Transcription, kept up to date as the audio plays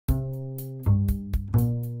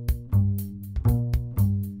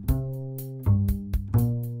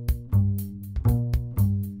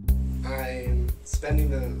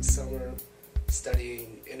spending the summer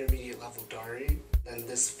studying intermediate level Dari, and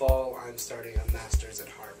this fall I'm starting a master's at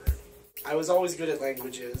Harvard. I was always good at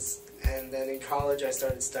languages, and then in college I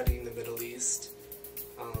started studying the Middle East,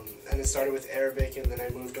 and it started with Arabic, and then I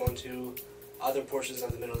moved on to other portions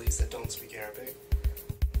of the Middle East that don't speak Arabic.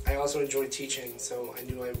 I also enjoyed teaching, so I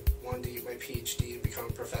knew I wanted to get my PhD and become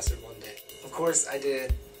a professor one day. Of course, I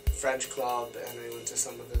did French club, and I went to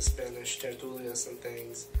some of the Spanish tertulias and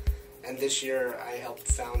things, and this year I helped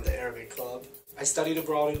found the Arabic club. I studied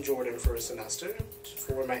abroad in Jordan for a semester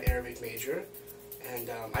for my Arabic major, and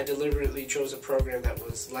I deliberately chose a program that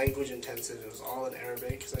was language intensive. It was all in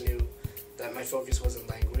Arabic because I knew that my focus was in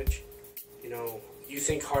language. You know, you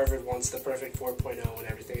think Harvard wants the perfect 4.0 and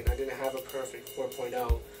everything, and I didn't have a perfect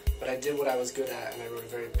 4.0, but I did what I was good at, and I wrote a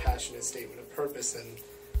very passionate statement of purpose, and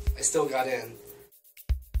I still got in.